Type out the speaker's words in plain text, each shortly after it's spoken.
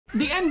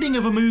The ending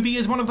of a movie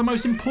is one of the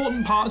most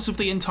important parts of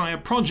the entire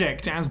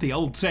project. As the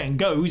old saying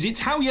goes,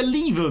 it's how you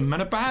leave them,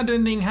 and a bad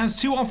ending has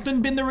too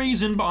often been the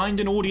reason behind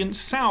an audience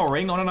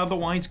souring on an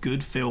otherwise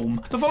good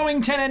film. The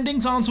following 10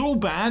 endings aren't all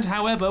bad,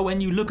 however,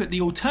 when you look at the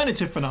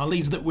alternative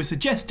finales that were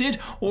suggested,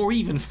 or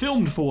even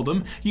filmed for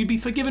them, you'd be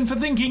forgiven for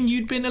thinking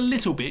you'd been a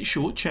little bit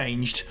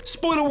shortchanged.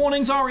 Spoiler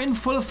warnings are in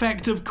full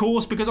effect, of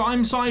course, because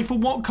I'm Cy for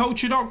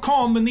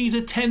WhatCulture.com, and these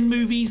are 10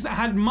 movies that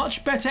had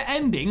much better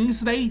endings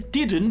they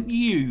didn't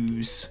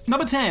use.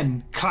 Number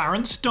 10.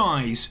 Clarence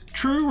Dies.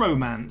 True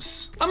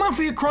Romance. A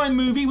mafia crime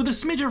movie with a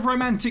smidge of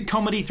romantic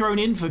comedy thrown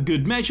in for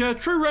good measure,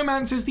 True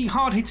Romance is the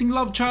hard-hitting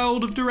love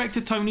child of director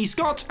Tony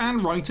Scott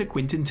and writer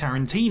Quentin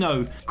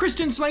Tarantino.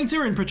 Christian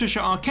Slater and Patricia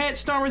Arquette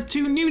star as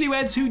two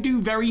newlyweds who do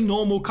very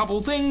normal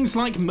couple things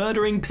like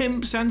murdering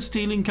pimps and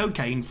stealing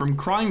cocaine from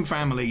crime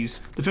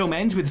families. The film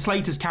ends with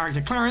Slater's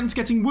character Clarence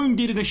getting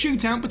wounded in a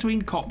shootout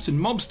between cops and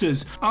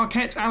mobsters.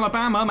 Arquette,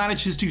 Alabama,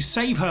 manages to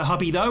save her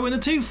hubby though, and the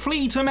two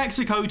flee to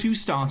Mexico to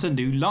start a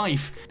new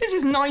life. This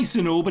is nice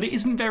and all, but it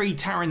isn't very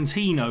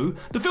Tarantino.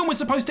 The film was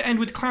supposed to end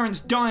with Clarence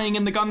dying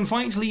in the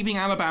gunfight, leaving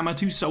Alabama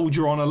to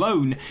soldier on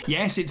alone.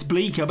 Yes, it's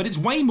bleaker, but it's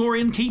way more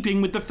in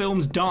keeping with the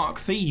film's dark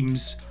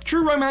themes.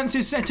 True Romance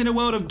is set in a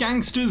world of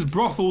gangsters,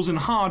 brothels, and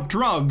hard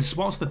drugs.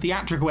 Whilst the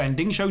theatrical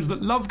ending shows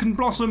that love can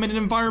blossom in an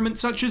environment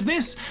such as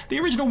this, the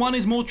original one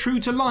is more true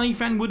to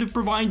life and would have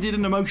provided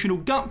an emotional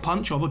gut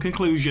punch of a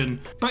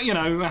conclusion. But you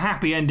know, a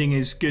happy ending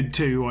is good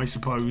too, I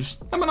suppose.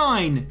 Number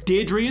 9.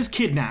 Deirdre is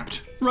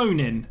Kidnapped.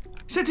 Ronin.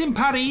 Set in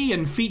Paris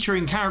and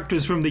featuring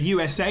characters from the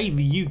USA,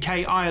 the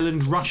UK,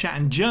 Ireland, Russia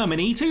and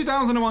Germany,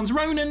 2001's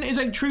Ronin is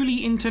a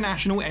truly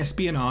international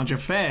espionage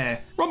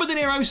affair. Robert De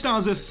Niro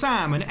stars as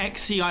Sam, an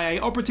ex-CIA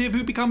operative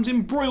who becomes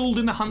embroiled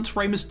in the hunt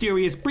for a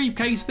mysterious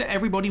briefcase that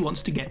everybody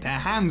wants to get their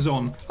hands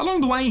on. Along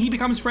the way, he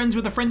becomes friends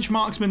with a French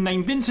marksman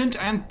named Vincent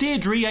and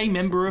Deirdre, a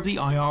member of the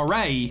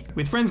IRA.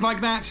 With friends like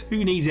that,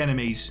 who needs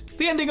enemies?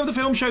 The ending of the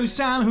film shows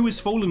Sam, who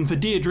has fallen for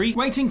Deirdre,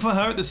 waiting for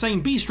her at the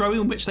same bistro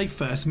in which they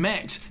first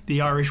met.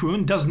 The Irish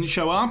woman doesn't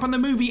show up, and the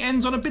movie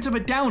ends on a bit of a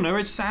downer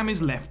as Sam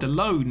is left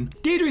alone.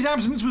 Deirdre's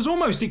absence was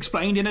almost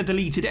explained in a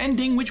deleted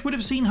ending, which would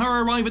have seen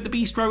her arrive at the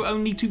bistro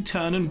only to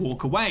turn and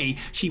walk away.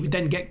 She would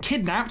then get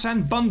kidnapped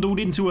and bundled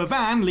into a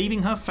van,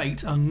 leaving her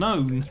fate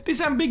unknown. This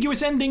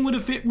ambiguous ending would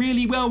have fit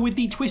really well with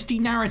the twisty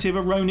narrative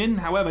of Ronin,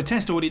 however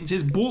test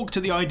audiences balked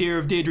at the idea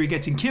of Deirdre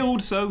getting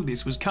killed, so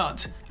this was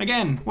cut.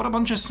 Again, what a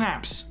bunch of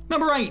saps.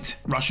 Number 8.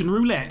 Russian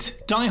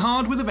Roulette. Die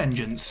Hard with a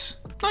Vengeance.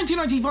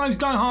 1995's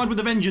Die Hard with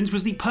a Vengeance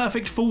was the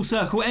perfect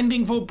full-circle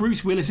ending for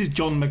Bruce Willis's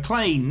John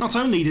McClane. Not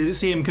only did it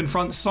see him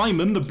confront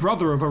Simon, the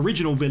brother of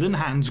original villain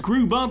Hans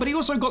Gruber, but he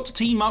also got to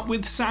team up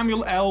with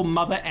Samuel L.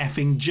 Mother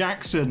effing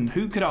Jackson.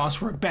 Who could ask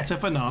for a better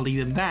finale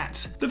than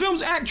that? The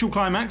film's actual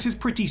climax is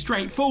pretty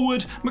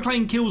straightforward.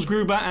 McClane kills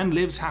Gruber and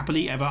lives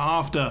happily ever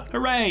after.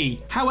 Hooray!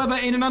 However,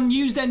 in an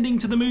unused ending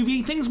to the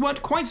movie, things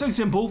weren't quite so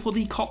simple for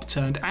the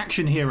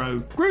cop-turned-action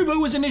hero. Gruber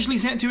was initially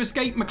set to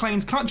escape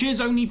McClane's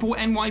clutches, only for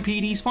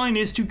NYPD's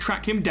finest to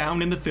track him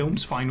down in the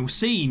film's final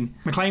scene.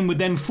 McClane would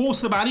then force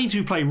the baddie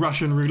to play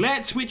Russian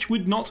roulette, which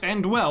would not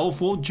end well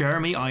for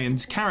Jeremy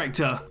Irons'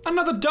 character.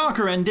 Another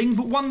darker ending,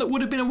 but one that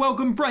would have been a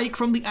welcome break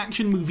from the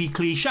action movie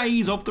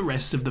cliches of the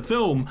rest of the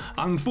film.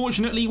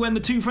 Unfortunately, when the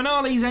two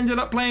finales ended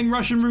up playing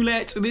Russian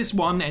roulette, this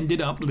one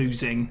ended up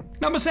losing.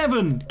 Number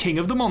 7. King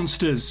of the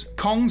Monsters.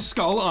 Kong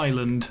Skull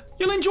Island.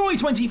 You'll enjoy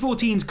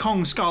 2014's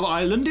Kong Skull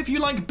Island if you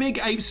like big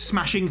apes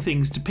smashing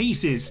things to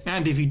pieces.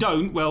 And if you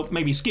don't, well,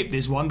 maybe skip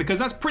this one because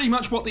that's pretty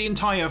much what the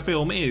entire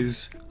film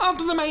is.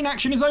 After the main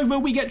action is over,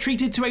 we get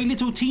treated to a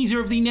little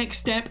teaser of the next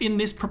step in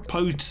this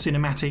proposed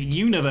cinematic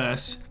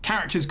universe.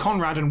 Characters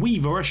Conrad and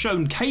Weaver are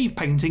shown cave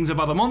paintings of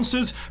other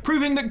monsters,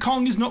 proving that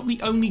Kong is not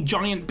the only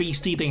giant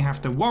beastie they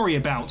have to worry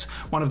about.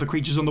 One of the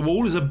creatures on the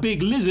wall is a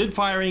big lizard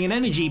firing an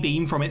energy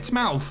beam from its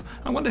mouth.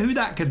 I wonder who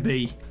that could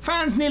be.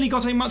 Fans nearly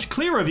got a much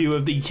clearer view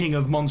of the King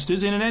of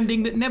Monsters in an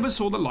ending that never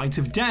saw the light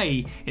of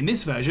day. In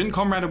this version,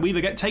 Conrad and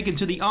Weaver get taken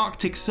to the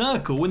Arctic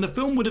Circle when the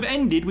film would have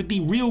ended with the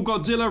real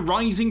Godzilla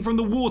rising from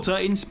the water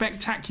in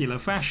spectacular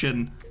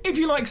fashion. If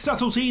you like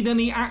subtlety, then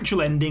the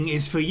actual ending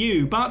is for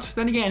you, but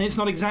then again, it's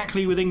not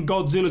exactly within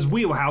Godzilla's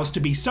wheelhouse to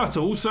be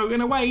subtle, so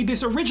in a way,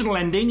 this original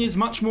ending is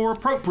much more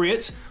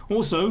appropriate.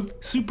 Also,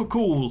 super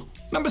cool.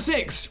 Number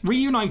 6.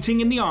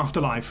 Reuniting in the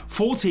Afterlife.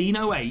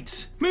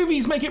 1408.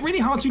 Movies make it really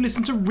hard to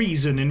listen to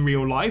reason in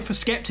real life.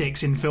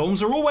 Skeptics in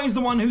films are always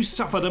the one who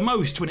suffer the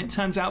most when it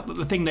turns out that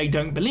the thing they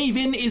don't believe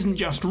in isn't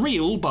just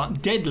real,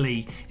 but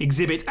deadly.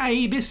 Exhibit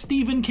A, this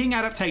Stephen King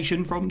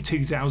adaptation from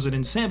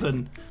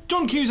 2007.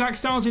 John Cusack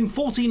stars in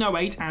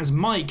 1408 as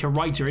Mike, a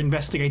writer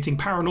investigating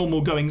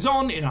paranormal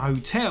goings-on in a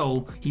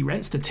hotel. He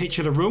rents the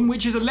titular room,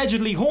 which is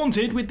allegedly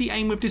haunted, with the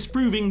aim of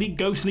disproving the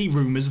ghostly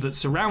rumours that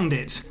surround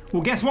it.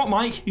 Well, guess what,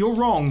 Mike? You're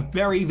wrong.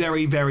 Very,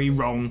 very, very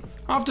wrong.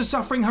 After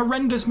suffering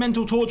horrendous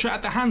mental torture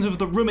at the hands of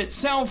the room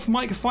itself,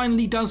 Mike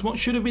finally does what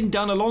should have been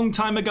done a long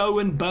time ago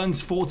and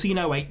burns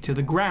 1408 to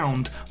the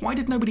ground. Why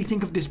did nobody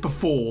think of this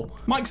before?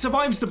 Mike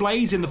survives the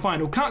blaze in the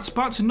final cut,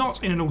 but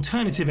not in an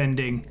alternative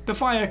ending. The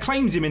fire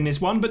claims him in this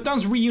one, but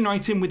does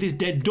reunite him with his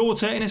dead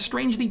daughter in a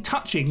strangely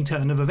touching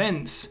turn of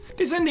events.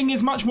 This ending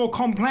is much more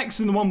complex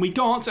than the one we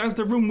got, as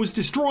the room was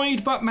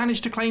destroyed but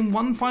managed to claim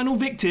one final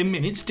victim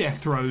in its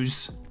death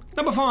throes.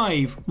 Number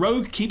 5.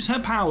 Rogue keeps her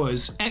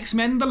powers.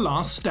 X-Men The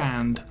Last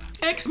Stand.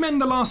 X-Men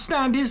The Last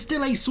Stand is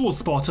still a sore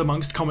spot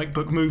amongst comic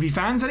book movie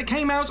fans, and it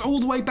came out all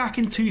the way back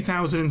in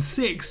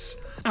 2006.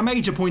 A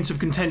major point of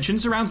contention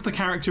surrounds the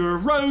character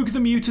of Rogue, the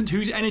mutant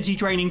whose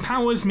energy-draining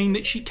powers mean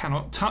that she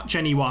cannot touch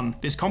anyone.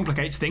 This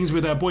complicates things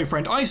with her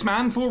boyfriend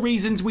Iceman for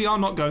reasons we are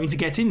not going to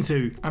get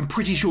into. I'm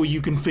pretty sure you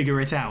can figure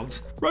it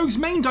out. Rogue's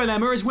main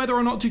dilemma is whether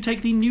or not to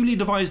take the newly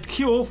devised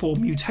cure for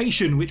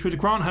mutation, which would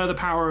grant her the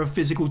power of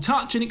physical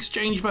touch in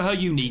exchange for her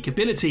unique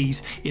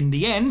abilities. In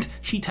the end,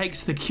 she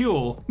takes the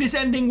cure. This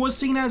ending was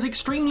seen as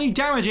extremely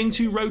damaging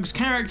to Rogue's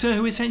character,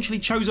 who essentially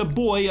chose a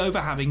boy over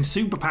having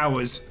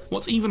superpowers.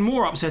 What's even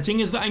more upsetting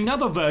is that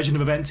another version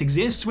of events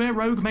exists where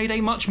Rogue made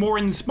a much more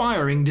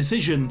inspiring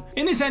decision.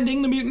 In this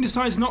ending, the mutant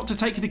decides not to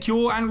take the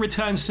cure and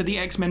returns to the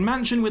X-Men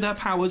mansion with her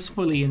powers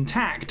fully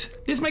intact.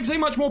 This makes a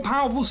much more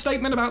powerful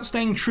statement about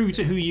staying true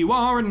to who you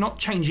are and not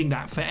changing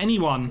that for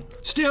anyone.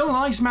 Still,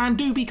 Iceman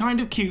do be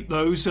kind of cute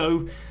though,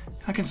 so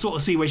I can sort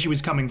of see where she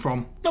was coming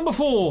from. Number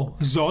 4.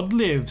 Zod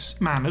Lives,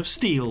 Man of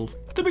Steel.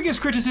 The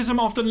biggest criticism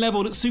often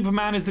levelled at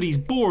Superman is that he's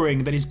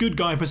boring, that his good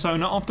guy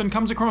persona often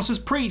comes across as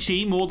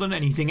preachy more than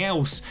anything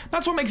else.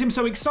 That's what makes him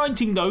so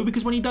exciting though,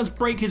 because when he does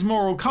break his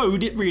moral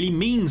code, it really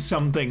means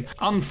something.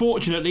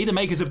 Unfortunately, the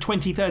makers of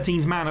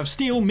 2013's Man of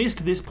Steel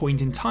missed this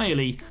point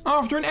entirely.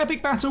 After an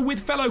epic battle with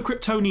fellow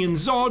Kryptonian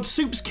Zod,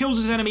 Supes kills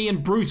his enemy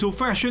in brutal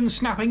fashion,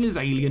 snapping his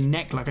alien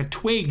neck like a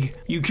twig.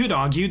 You could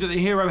argue that the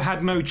hero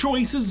had no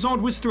choice, as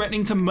Zod was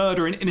threatening to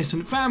murder an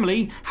innocent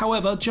family.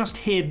 However, just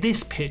hear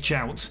this pitch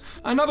out.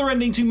 Another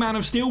ending to Man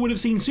of Steel would have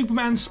seen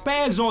Superman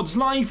spare Zod's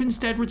life,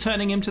 instead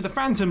returning him to the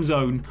Phantom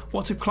Zone.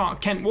 What if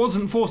Clark Kent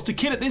wasn't forced to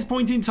kill at this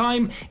point in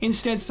time,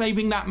 instead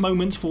saving that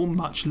moment for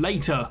much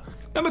later?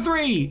 Number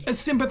 3. A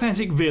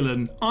sympathetic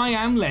villain. I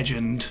Am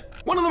Legend.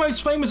 One of the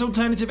most famous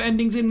alternative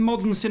endings in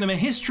modern cinema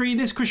history,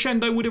 this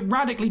crescendo would have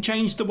radically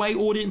changed the way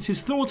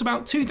audiences thought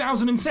about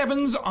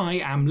 2007's I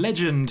Am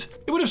Legend.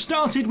 It would have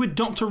started with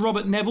Dr.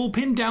 Robert Neville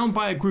pinned down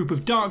by a group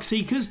of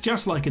Darkseekers,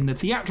 just like in the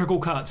theatrical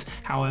cut.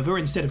 However,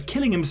 instead of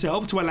killing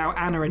himself to allow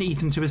Anna and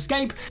Ethan to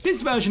escape,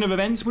 this version of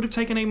events would have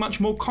taken a much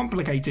more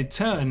complicated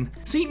turn.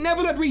 See,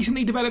 Neville had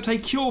recently developed a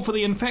cure for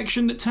the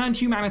infection that turned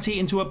humanity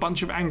into a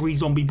bunch of angry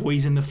zombie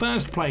boys in the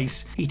first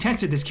place. He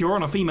tested this cure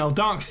on a female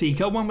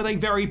Darkseeker, one with a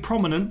very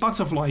prominent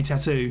butterfly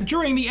tattoo.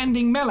 During the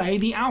ending melee,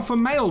 the alpha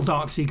male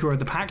Darkseeker of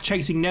the pack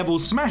chasing Neville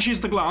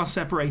smashes the glass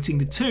separating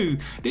the two.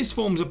 This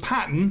forms a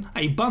pattern,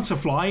 a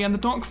butterfly, and the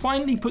Doc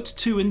finally puts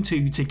 2 and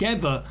 2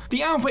 together.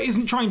 The alpha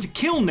isn't trying to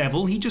kill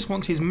Neville, he just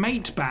wants his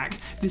mate back.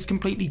 This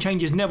completely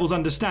changes Neville's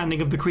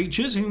understanding of the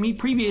creatures, whom he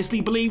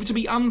previously believed to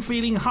be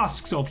unfeeling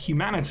husks of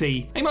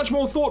humanity. A much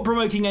more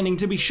thought-provoking ending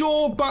to be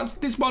sure, but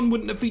this one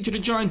wouldn't have featured a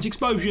giant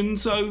explosion,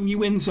 so you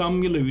win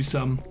some, you lose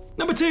some.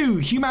 Number 2.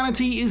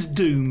 Humanity is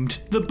Doomed.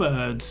 The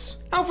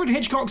Birds. Alfred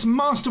Hitchcock's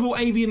masterful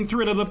avian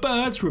thriller The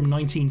Birds from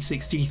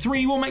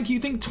 1963 will make you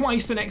think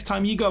twice the next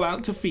time you go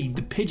out to feed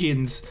the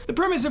pigeons. The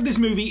premise of this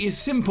movie is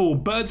simple.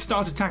 Birds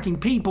start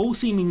attacking people,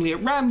 seemingly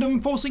at random,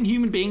 forcing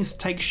human beings to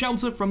take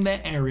shelter from their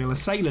aerial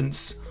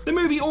assailants. The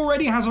movie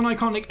already has an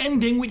iconic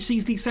ending which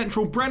sees the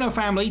central Brenner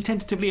family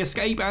tentatively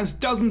escape as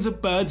dozens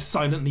of birds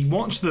silently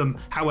watch them.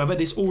 However,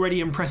 this already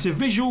impressive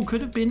visual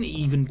could have been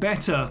even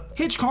better.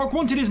 Hitchcock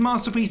wanted his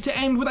masterpiece to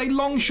end with a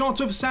long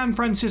shot of San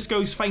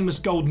Francisco's famous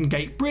Golden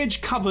Gate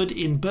Bridge covered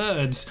in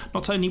birds.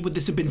 Not only would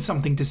this have been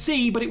something to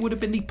see, but it would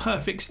have been the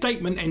perfect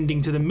statement ending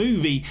to the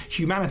movie.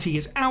 Humanity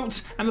is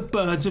out and the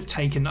birds have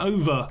taken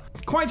over.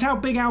 Quite how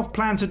Big Alf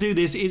planned to do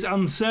this is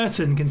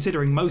uncertain,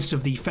 considering most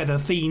of the feather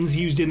themes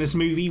used in this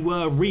movie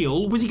were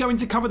real. Was he going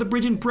to cover the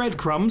bridge in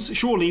breadcrumbs?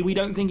 Surely we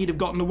don't think he'd have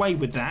gotten away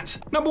with that.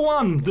 Number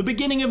 1. The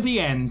beginning of the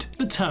end.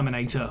 The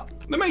Terminator.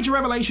 The major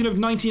revelation of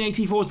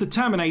 1984's The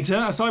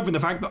Terminator, aside from the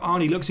fact that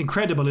Arnie looks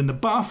incredible in the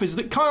buff, is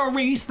that Kyle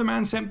Reese, the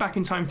man sent back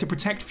in time to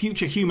protect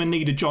future human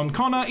leader John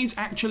Connor, is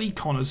actually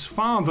Connor's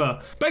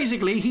father.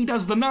 Basically, he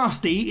does the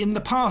nasty in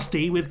the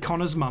pasty with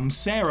Connor's mum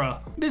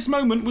Sarah. This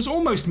moment was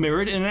almost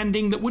mirrored in an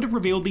ending that would have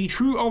revealed the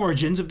true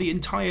origins of the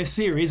entire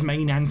series'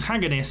 main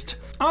antagonist.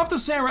 After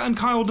Sarah and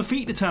Kyle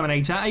defeat the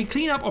Terminator, a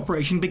clean-up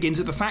operation begins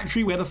at the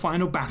factory where the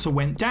final battle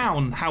went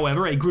down.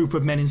 However, a group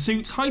of men in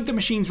suits hide the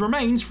machine's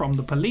remains from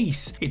the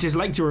police. It is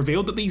later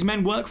revealed that these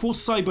men work for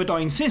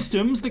Cyberdyne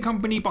Systems, the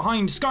company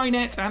behind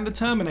Skynet and the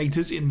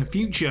Terminators in the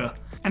future.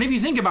 And if you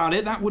think about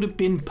it, that would have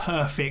been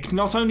perfect.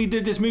 Not only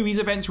did this movie's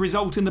events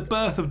result in the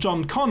birth of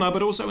John Connor,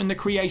 but also in the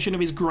creation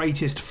of his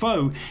greatest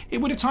foe. It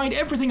would have tied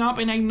everything up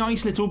in a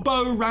nice little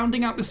bow,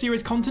 rounding out the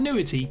series'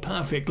 continuity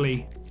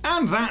perfectly.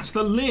 And that's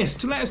the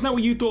list. Let us know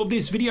what you thought of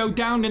this video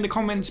down in the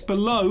comments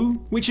below.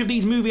 Which of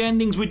these movie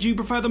endings would you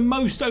prefer the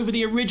most over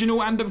the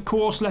original? And of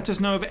course, let us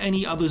know of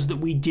any others that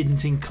we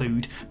didn't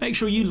include. Make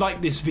sure you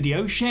like this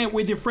video, share it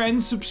with your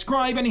friends,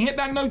 subscribe and hit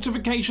that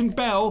notification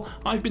bell.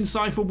 I've been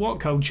Cypher What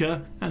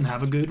Culture, and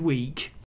have a good week.